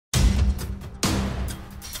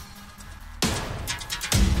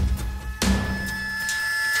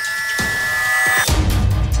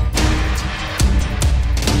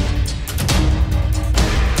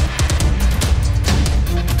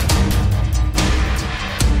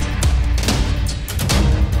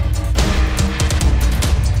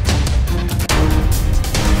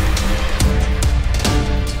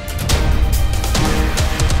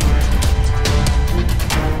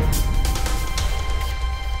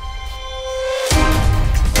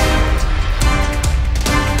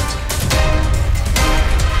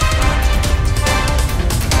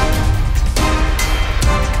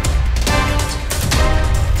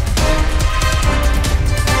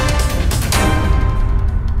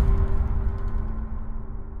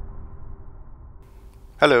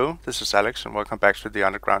Hello, this is Alex and welcome back to the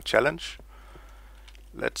Underground Challenge.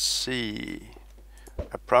 Let's see.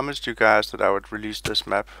 I promised you guys that I would release this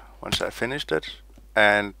map once I finished it,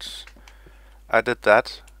 and I did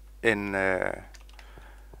that in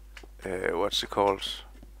what's it called?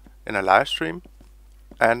 In a live stream,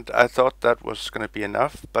 and I thought that was gonna be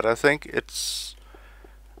enough, but I think it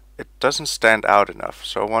doesn't stand out enough,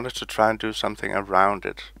 so I wanted to try and do something around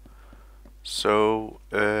it. So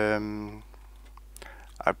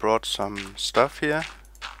I brought some stuff here.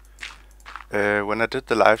 When I did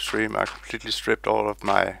the live stream, I completely stripped all of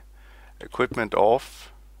my equipment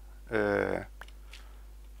off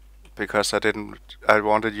because I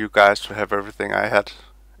wanted you guys to have everything I had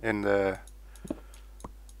in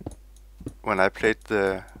when I played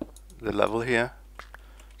the level here.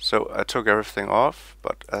 So I took everything off,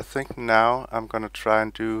 but I think now I'm gonna try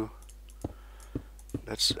and do.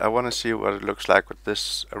 I want to see what it looks like with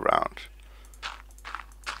this around,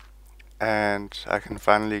 and I can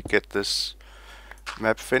finally get this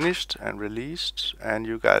map finished and released, and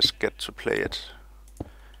you guys get to play it.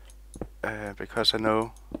 Because I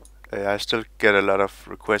know I still get a lot of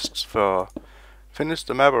requests for finish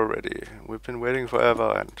the map already. We've been waiting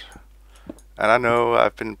forever, and I know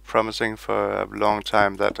I've been promising for a long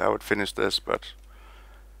time that I would finish this, but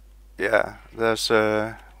yeah,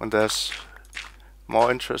 when there's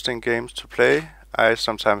more interesting games to play, I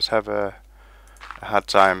sometimes have a hard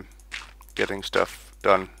time getting stuff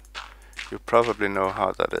done. You probably know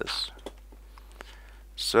how that is.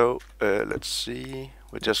 So let's see.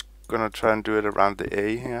 We're just gonna try and do it around the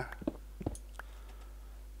A here,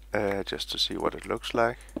 just to see what it looks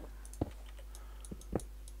like.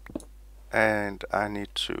 And I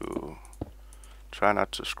need to try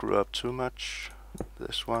not to screw up too much.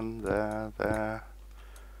 This one, there.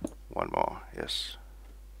 One more, yes.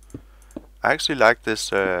 I actually like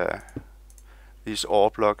these ore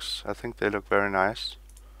blocks. I think they look very nice.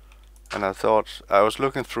 And I thought, I was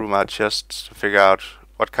looking through my chests to figure out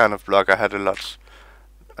what kind of block I had a lot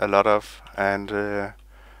of, and the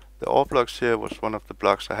ore blocks here was one of the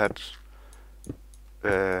blocks I had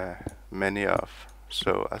many of.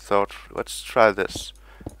 So I thought, let's try this.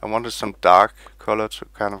 I wanted some dark color to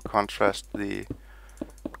kind of contrast the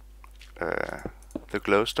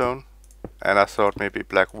glowstone, and I thought maybe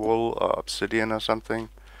black wool or obsidian or something,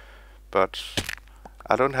 but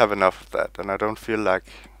I don't have enough of that, and I don't feel like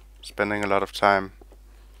spending a lot of time.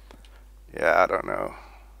 Yeah, I don't know.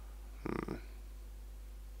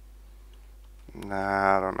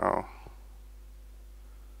 Nah, I don't know.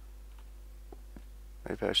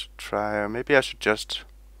 Maybe I should try, or maybe I should just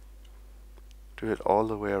do it all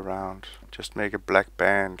the way around. Just make a black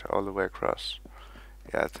band all the way across.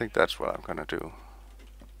 Yeah, I think that's what I'm gonna do.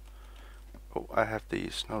 Oh, I have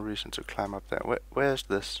these. No reason to climb up there. Where is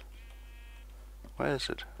this? Where is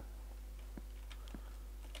it?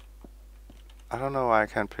 I don't know why I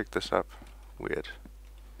can't pick this up. Weird.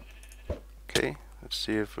 Okay, let's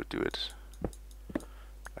see if we do it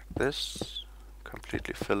like this.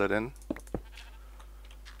 Completely fill it in.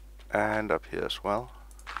 And up here as well.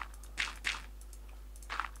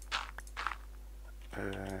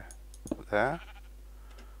 There.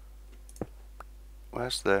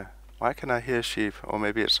 Where's the... Why can I hear sheep? Or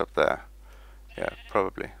maybe it's up there. Yeah,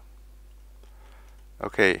 probably.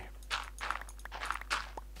 Okay.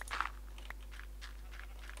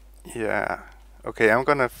 Yeah. Okay, I'm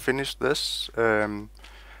gonna finish this. I'm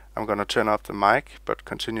gonna turn off the mic, but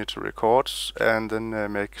continue to record, and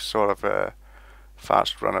then make sort of a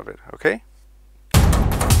fast run of it. Okay?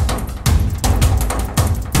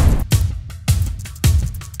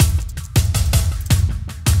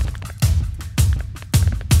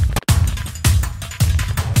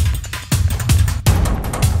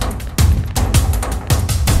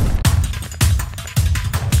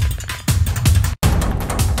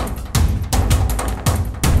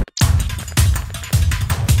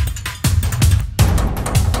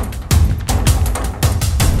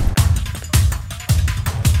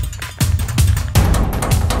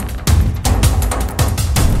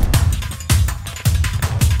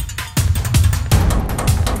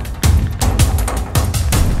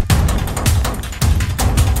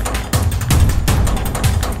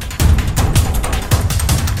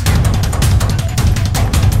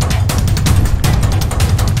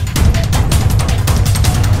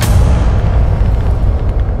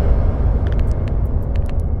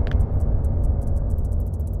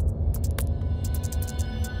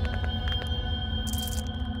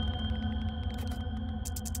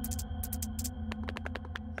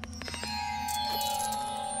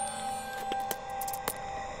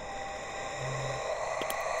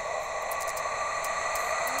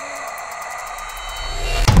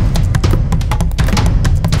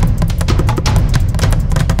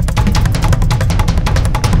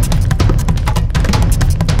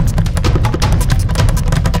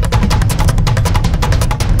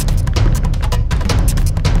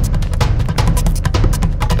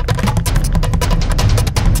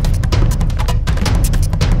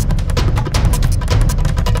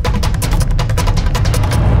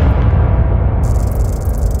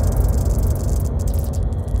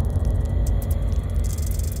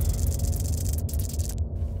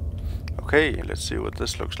 Okay, let's see what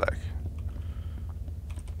this looks like.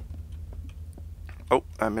 Oh,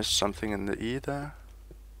 I missed something in the E there.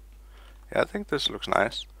 Yeah, I think this looks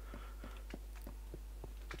nice.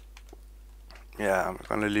 Yeah, I'm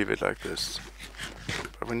gonna leave it like this.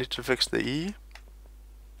 But we need to fix the E.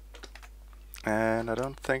 And I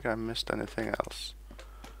don't think I missed anything else.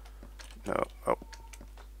 No,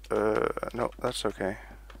 no, that's okay.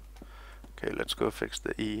 Okay, let's go fix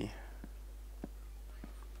the E.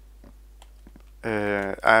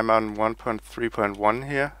 I'm on 1.3.1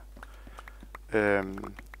 here.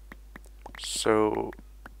 So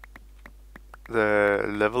the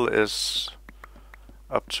level is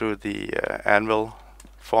up to the anvil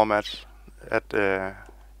format. I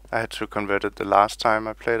had to convert it the last time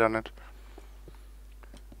I played on it.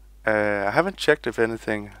 I haven't checked if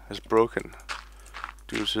anything is broken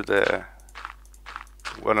due to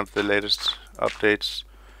one of the latest updates,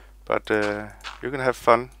 but you can have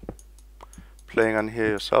fun playing on here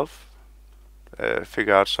yourself.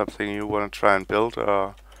 Figure out something you want to try and build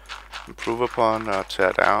or improve upon or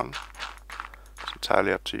tear down. It's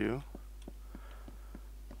entirely up to you.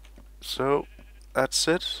 So that's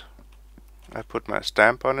it. I put my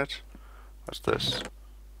stamp on it. What's this?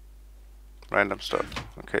 Random stuff.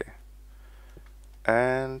 Okay.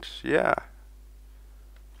 And yeah.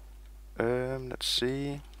 Let's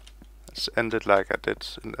see. Let's end it like I did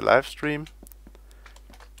in the live stream.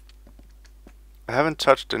 I haven't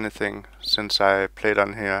touched anything since I played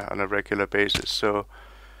on here on a regular basis, so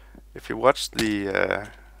if you watch the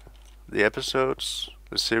episodes,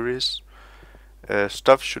 the series,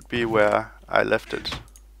 stuff should be where I left it.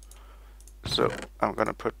 So I'm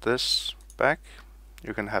gonna put this back.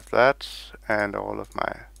 You can have that and all of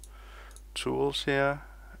my tools here.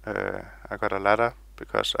 I got a ladder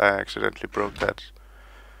because I accidentally broke that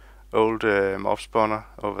old morph spawner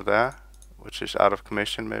over there, which is out of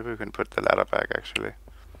commission. Maybe we can put the ladder back actually.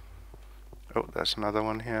 Oh, there's another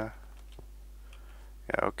one here.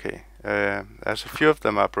 Yeah, okay. There's a few of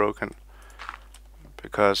them are broken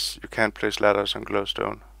because you can't place ladders on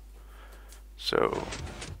glowstone. So,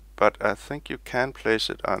 but I think you can place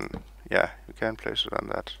it on, yeah, you can place it on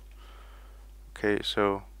that. Okay,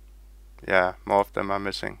 so, yeah, more of them are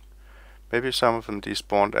missing. Maybe some of them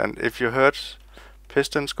despawned, and if you heard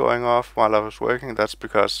pistons going off while I was working, that's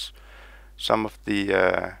because some of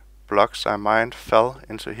the blocks I mined fell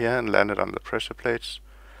into here and landed on the pressure plates,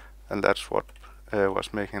 and that's what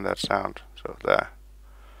was making that sound. So there.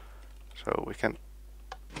 So we can,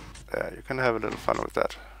 you can have a little fun with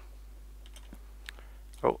that.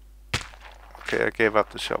 Oh, okay, I gave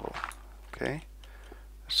up the shovel. Okay,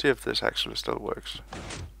 let's see if this actually still works.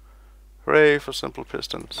 Hooray for simple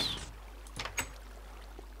pistons.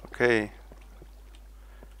 Okay.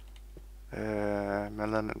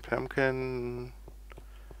 Melon and pumpkin,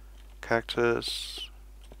 cactus,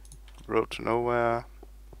 road to nowhere.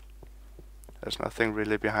 There's nothing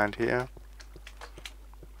really behind here.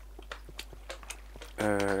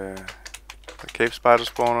 The cave spider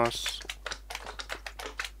spawners.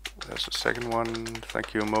 There's a second one.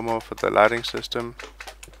 Thank you, Momo, for the lighting system.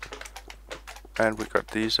 And we got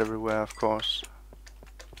these everywhere, of course.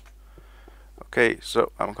 Okay,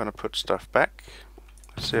 so I'm gonna put stuff back.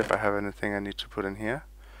 Let's see if I have anything I need to put in here.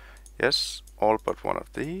 Yes, all but one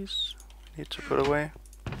of these need to put away.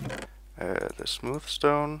 The smooth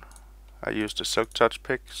stone. I used a silk touch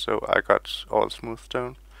pick, so I got all smooth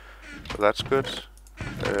stone. So that's good.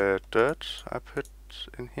 Dirt I put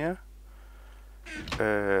in here.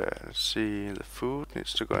 Let's see, the food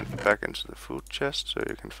needs to go back into the food chest so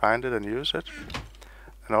you can find it and use it.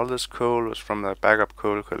 And all this coal was from the backup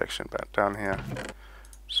coal collection back down here.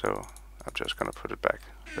 So I'm just gonna put it back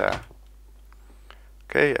there.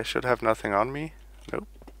 Okay, I should have nothing on me. Nope.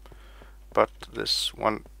 But this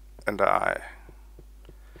one and I.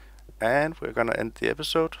 And we're gonna end the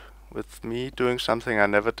episode with me doing something I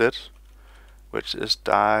never did, which is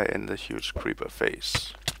die in the huge creeper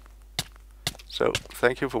face. So,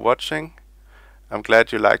 thank you for watching. I'm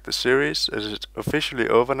glad you liked the series. It is officially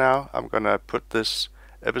over now. I'm gonna put this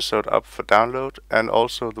episode up for download and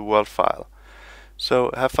also the world file.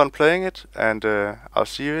 So have fun playing it, and I'll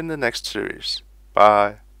see you in the next series.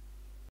 Bye.